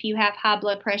overweight, if you have high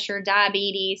blood pressure,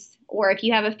 diabetes, or if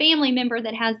you have a family member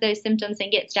that has those symptoms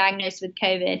and gets diagnosed with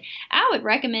COVID, I would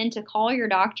recommend to call your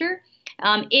doctor.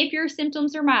 If your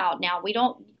symptoms are mild. Now,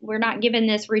 we're not giving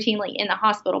this routinely in the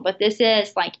hospital, but this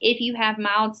is like if you have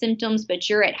mild symptoms, but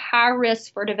you're at high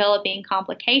risk for developing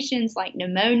complications like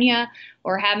pneumonia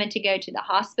or having to go to the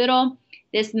hospital,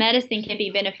 this medicine can be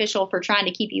beneficial for trying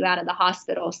to keep you out of the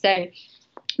hospital. So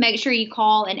make sure you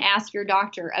call and ask your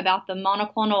doctor about the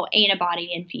monoclonal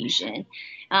antibody infusion.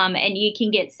 And you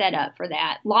can get set up for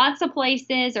that. Lots of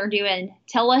places are doing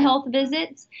telehealth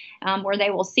visits where they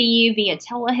will see you via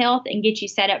telehealth and get you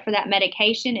set up for that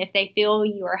medication if they feel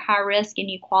you are high risk and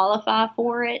you qualify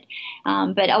for it.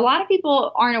 But a lot of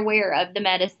people aren't aware of the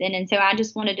medicine, and so I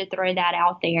just wanted to throw that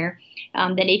out there,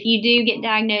 that if you do get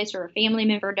diagnosed or a family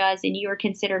member does and you are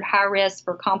considered high risk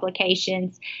for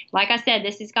complications, like I said,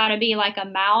 this has got to be like a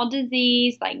mild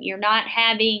disease, like you're not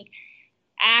having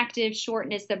active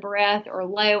shortness of breath or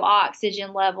low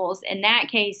oxygen levels. In that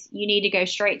case, you need to go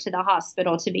straight to the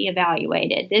hospital to be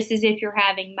evaluated. This is if you're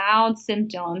having mild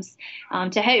symptoms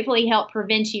to hopefully help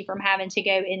prevent you from having to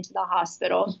go into the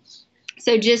hospital.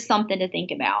 So just something to think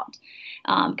about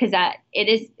because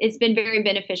it's been very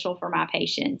beneficial for my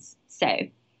patients. So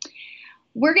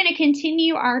we're going to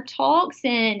continue our talks,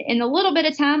 and in the little bit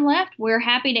of time left, we're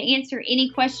happy to answer any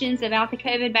questions about the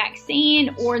COVID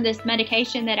vaccine or this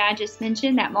medication that I just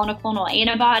mentioned, that monoclonal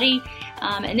antibody.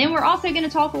 And then we're also going to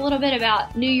talk a little bit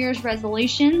about New Year's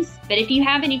resolutions. But if you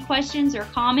have any questions or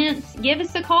comments, give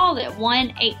us a call at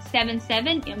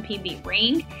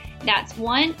 1-877-MPB-RING. That's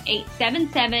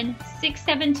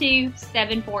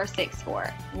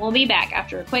 1-877-672-7464. We'll be back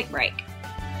after a quick break.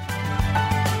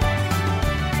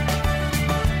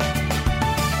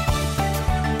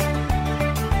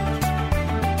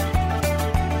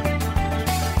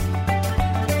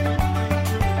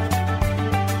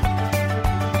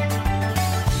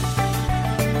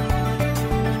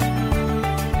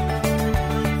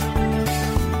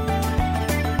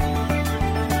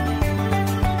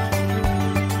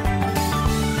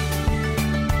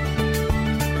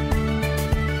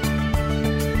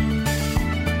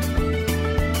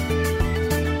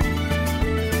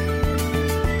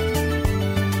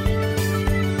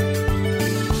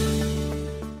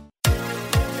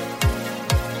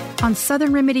 On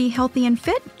Southern Remedy Healthy and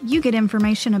Fit, you get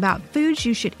information about foods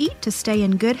you should eat to stay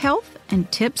in good health and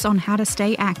tips on how to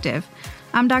stay active.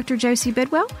 I'm Dr. Josie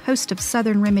Bidwell, host of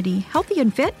Southern Remedy Healthy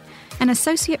and Fit, and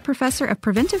Associate Professor of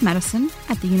Preventive Medicine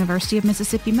at the University of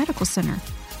Mississippi Medical Center.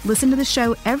 Listen to the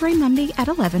show every Monday at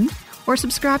 11 or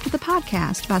subscribe to the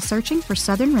podcast by searching for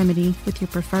Southern Remedy with your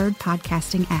preferred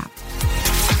podcasting app.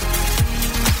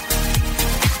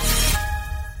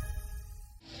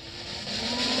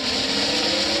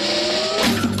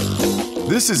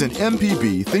 This is an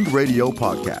MPB Think Radio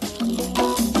podcast.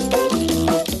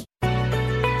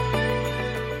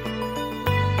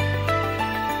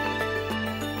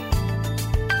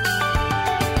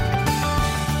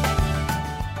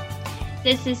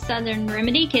 This is Southern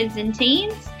Remedy Kids and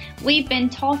Teens. We've been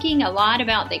talking a lot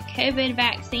about the COVID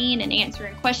vaccine and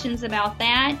answering questions about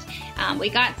that. We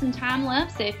got some time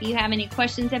left, so if you have any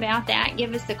questions about that,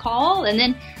 give us a call. And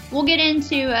then we'll get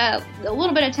into a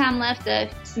little bit of time left of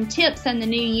some tips on the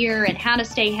new year and how to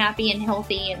stay happy and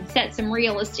healthy and set some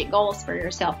realistic goals for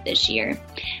yourself this year.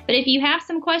 But if you have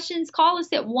some questions, call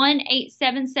us at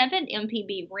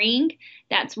 1-877-MPB-RING.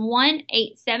 That's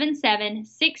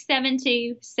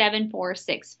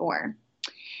 1-877-672-7464.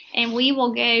 And we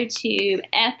will go to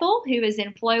Ethel, who is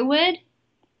in Flowood.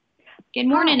 Good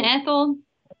morning, Hi. Ethel.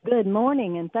 Good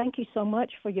morning, and thank you so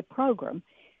much for your program.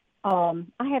 I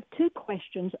have two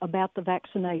questions about the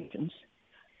vaccinations.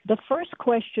 The first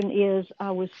question is,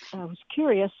 I was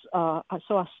curious, so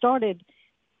I started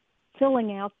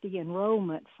filling out the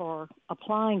enrollment for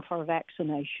applying for a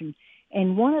vaccination,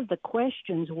 and one of the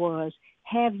questions was,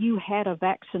 have you had a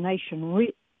vaccination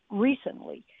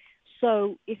recently?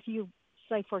 So if you,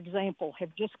 say, for example,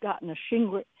 have just gotten a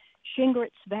Shingrix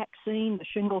vaccine, the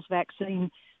shingles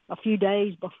vaccine, a few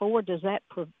days before, does that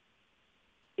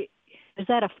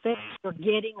affect your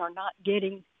getting or not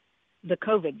getting the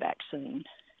COVID vaccine?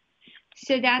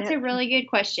 So that's a really good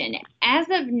question. As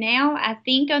of now, I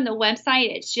think on the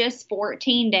website it's just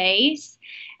 14 days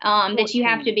that you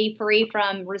have to be free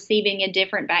from receiving a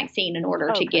different vaccine in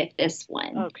order to get this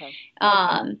one. Okay.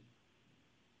 And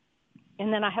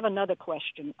then I have another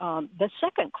question. The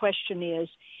second question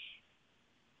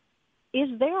is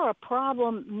there a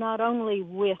problem not only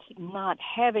with not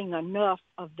having enough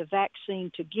of the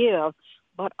vaccine to give,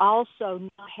 but also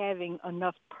not having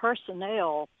enough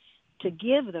personnel to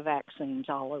give the vaccines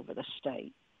all over the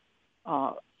state?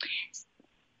 So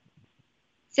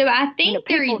I think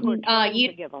they're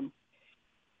to give them.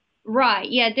 Right.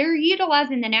 Yeah, they're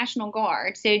utilizing the National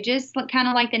Guard. So just kind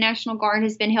of like the National Guard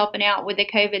has been helping out with the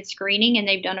COVID screening, and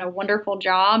they've done a wonderful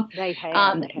job. They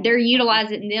have. They're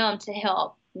utilizing them to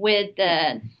help with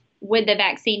the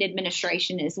vaccine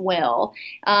administration as well.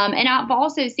 And I've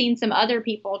also seen some other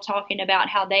people talking about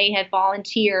how they have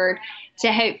volunteered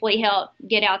to hopefully help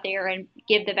get out there and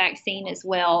give the vaccine as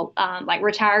well, like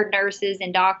retired nurses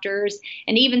and doctors,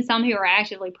 and even some who are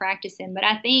actively practicing. But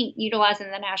I think utilizing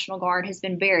the National Guard has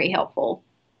been very helpful.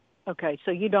 Okay,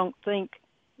 so you don't think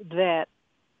that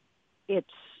it's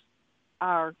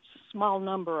our small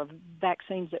number of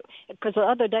vaccines because the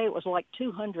other day it was like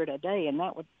 200 a day, and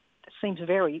that seems a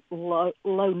very low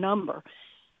number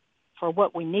for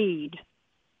what we need.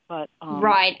 But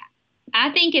right. I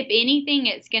think if anything,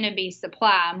 it's going to be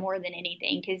supply more than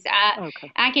anything, because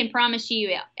I can promise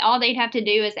you all they'd have to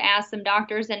do is ask some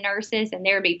doctors and nurses, and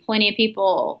there'd be plenty of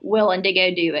people willing to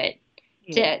go do it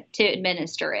to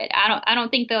administer it. I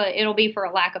don't think it'll be for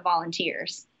a lack of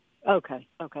volunteers. Okay.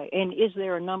 And is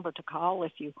there a number to call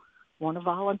if you want to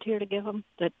volunteer to give them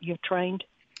that you've trained?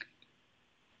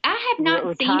 I have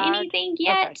not seen anything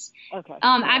yet. Okay.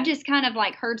 I've just kind of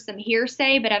like heard some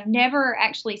hearsay, but I've never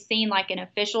actually seen like an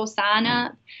official sign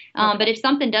up. But if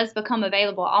something does become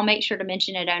available, I'll make sure to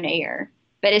mention it on air.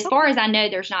 But as far as I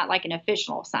know, there's not like an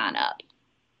official sign up.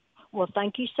 Well,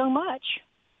 thank you so much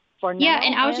for now. Yeah,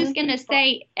 and I was just going to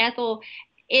say, Ethel,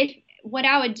 what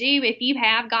I would do if you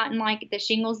have gotten like the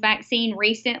shingles vaccine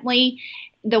recently,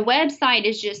 the website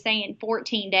is just saying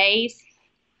 14 days.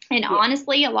 And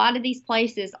honestly, a lot of these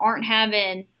places aren't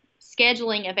having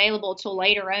scheduling available till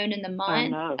later on in the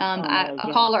month. A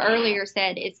caller earlier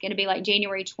said it's going to be like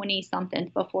January 20-something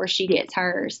before she gets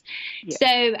hers. Yeah.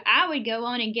 So I would go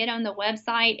on and get on the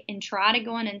website and try to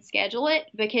go on and schedule it,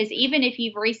 because even if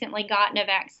you've recently gotten a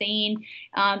vaccine,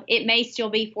 it may still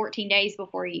be 14 days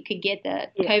before you could get the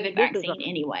COVID vaccine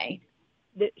anyway.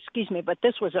 Excuse me, but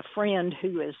this was a friend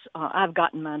who is, I've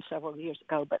gotten mine several years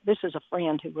ago, but this is a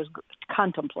friend who was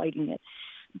contemplating it.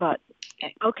 But,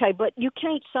 okay, but you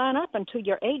can't sign up until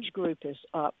your age group is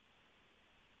up.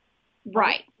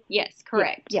 Right. Yes,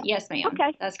 correct. Yeah. Yes, ma'am.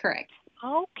 Okay. That's correct.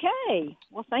 Okay.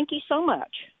 Well, thank you so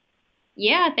much.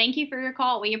 Yeah, thank you for your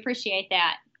call. We appreciate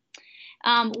that.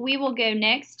 We will go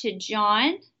next to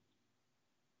John.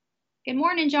 Good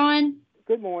morning, John.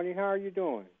 Good morning. How are you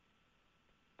doing?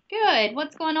 Good.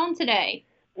 What's going on today?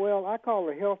 Well, I call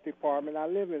the health department. I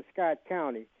live in Scott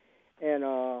County, and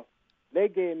they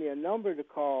gave me a number to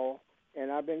call,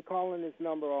 and I've been calling this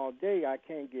number all day. I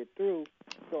can't get through.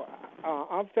 So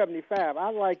I'm 75.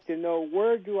 I'd like to know,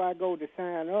 where do I go to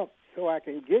sign up so I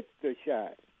can get the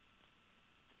shot?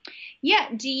 Yeah.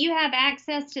 Do you have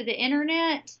access to the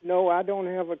internet? No, I don't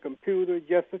have a computer,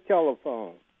 just a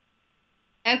telephone.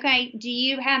 Okay. Do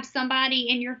you have somebody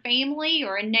in your family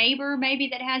or a neighbor maybe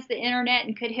that has the internet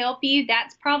and could help you?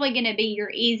 That's probably going to be your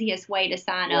easiest way to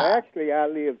sign up. Actually, I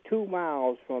live 2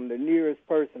 miles from the nearest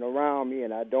person around me,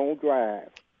 and I don't drive.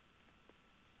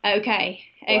 Okay.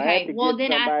 So Okay. I have to Well, get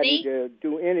then I somebody think to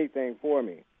do anything for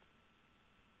me.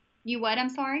 you what? I'm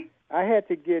sorry. I had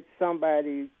to get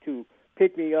somebody to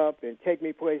pick me up and take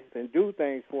me places and do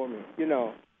things for me, you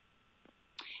know.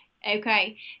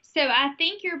 Okay. So I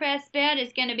think your best bet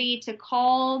is going to be to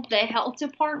call the health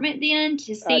department then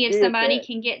to see if somebody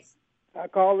can get. I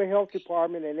called the health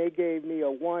department, and they gave me a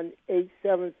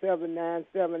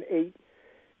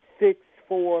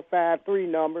 1-877-978-6453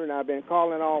 number, and I've been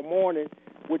calling all morning,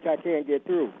 which I can't get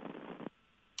through.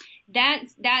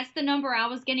 That's the number I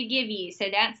was going to give you. So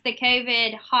that's the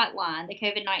COVID hotline, the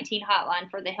COVID-19 hotline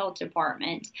for the health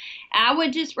department. I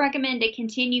would just recommend to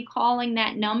continue calling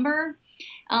that number.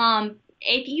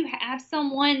 If you have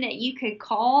someone that you could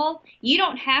call, you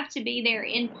don't have to be there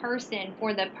in person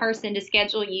for the person to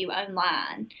schedule you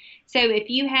online. So if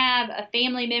you have a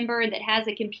family member that has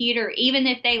a computer, even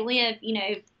if they live,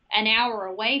 an hour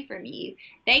away from you,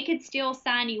 they could still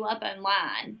sign you up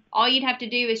online. All you'd have to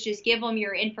do is just give them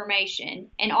your information.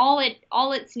 And all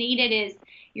it's needed is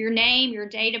your name, your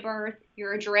date of birth,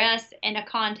 your address, and a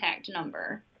contact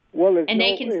number. Well,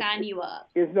 they can sign you up.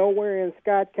 Is nowhere in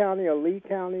Scott County or Lee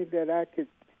County that I could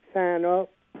sign up?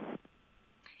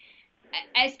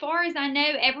 As far as I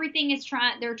know, everything is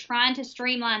they're trying to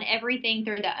streamline everything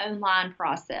through the online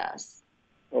process.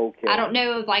 Okay. I don't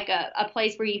know of like a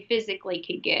place where you physically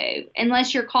could go,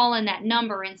 unless you're calling that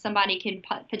number and somebody can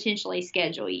potentially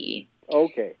schedule you.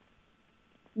 Okay.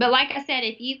 But like I said,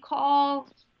 if you call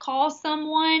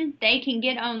someone, they can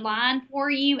get online for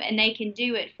you and they can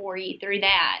do it for you through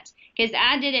that. Because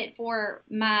I did it for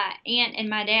my aunt and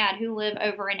my dad who live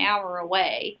over an hour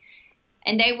away,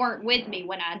 and they weren't with me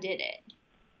when I did it.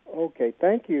 Okay,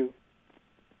 thank you.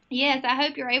 Yes, I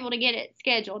hope you're able to get it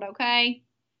scheduled, okay?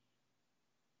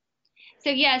 So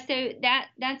yeah, so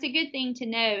that's a good thing to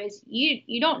know is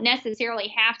you don't necessarily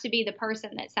have to be the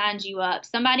person that signs you up.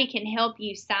 Somebody can help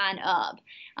you sign up.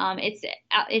 It's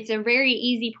a very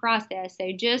easy process.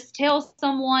 So just tell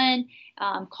someone,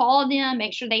 call them,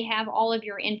 make sure they have all of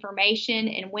your information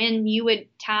and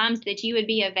times that you would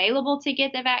be available to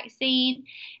get the vaccine,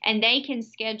 and they can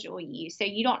schedule you. So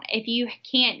if you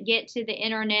can't get to the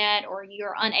internet or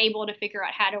you're unable to figure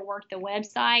out how to work the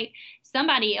website,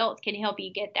 somebody else can help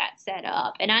you get that set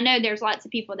up. And I know there's lots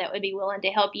of people that would be willing to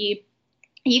help you.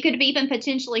 You could even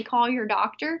potentially call your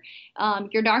doctor.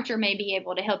 Your doctor may be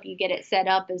able to help you get it set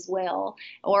up as well,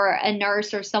 or a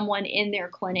nurse or someone in their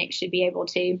clinic should be able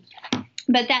to.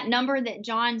 But that number that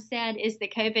John said is the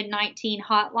COVID-19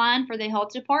 hotline for the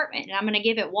health department. And I'm going to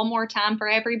give it one more time for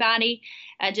everybody,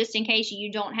 just in case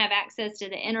you don't have access to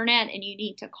the internet and you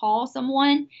need to call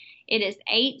someone. It is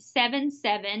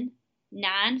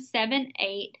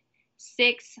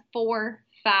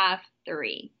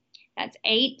 877-978-6453. That's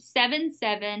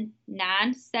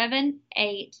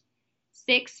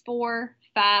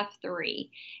 877-978-6453.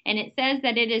 And it says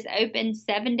that it is open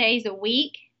 7 days a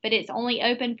week, but it's only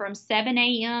open from 7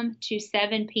 a.m. to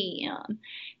 7 p.m.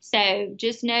 So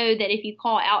just know that if you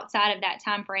call outside of that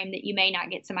time frame that you may not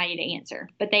get somebody to answer.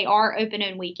 But they are open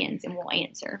on weekends and will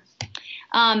answer.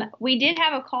 We did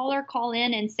have a caller call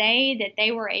in and say that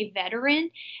they were a veteran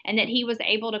and that he was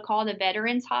able to call the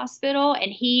Veterans Hospital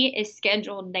and he is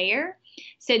scheduled there.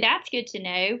 So that's good to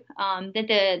know, that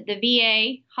the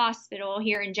VA hospital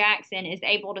here in Jackson is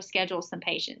able to schedule some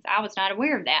patients. I was not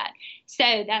aware of that.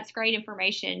 So that's great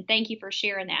information. Thank you for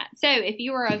sharing that. So if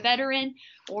you are a veteran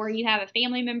or you have a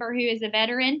family member who is a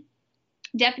veteran,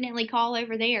 definitely call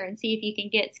over there and see if you can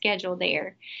get scheduled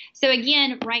there. So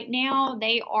again, right now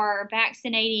they are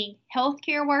vaccinating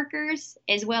healthcare workers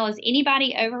as well as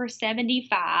anybody over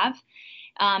 75.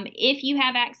 If you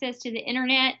have access to the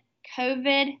internet,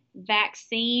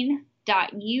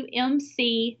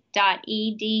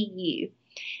 covidvaccine.umc.edu.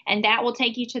 And that will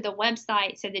take you to the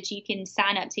website so that you can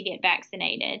sign up to get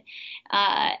vaccinated.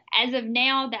 As of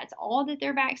now, that's all that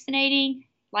they're vaccinating.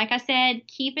 like I said,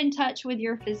 keep in touch with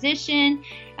your physician,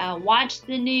 watch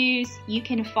the news. You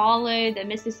can follow the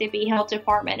Mississippi Health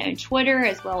Department on Twitter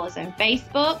as well as on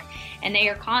Facebook, and they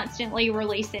are constantly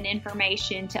releasing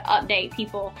information to update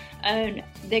people on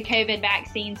the COVID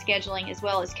vaccine scheduling as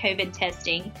well as COVID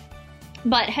testing.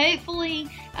 But hopefully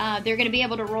they're going to be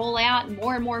able to roll out and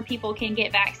more people can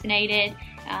get vaccinated.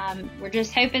 We're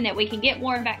just hoping that we can get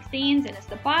more vaccines in a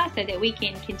supply so that we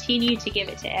can continue to give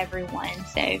it to everyone.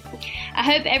 So I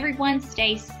hope everyone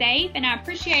stays safe, and I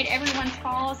appreciate everyone's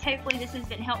calls. Hopefully this has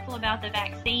been helpful about the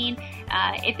vaccine.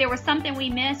 If there was something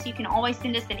we missed, you can always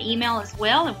send us an email as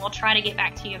well, and we'll try to get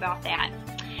back to you about that.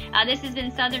 This has been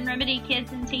Southern Remedy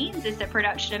Kids and Teens. It's a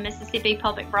production of Mississippi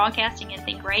Public Broadcasting and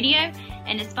Think Radio,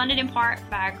 and is funded in part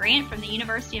by a grant from the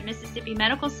University of Mississippi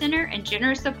Medical Center and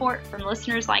generous support from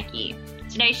listeners like you.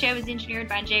 Today's show is engineered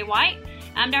by Jay White.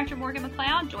 I'm Dr. Morgan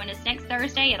McLeod. Join us next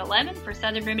Thursday at 11 for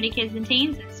Southern Remedy Kids and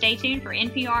Teens, and stay tuned for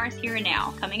NPR's Here and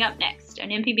Now, coming up next on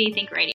MPB Think Radio.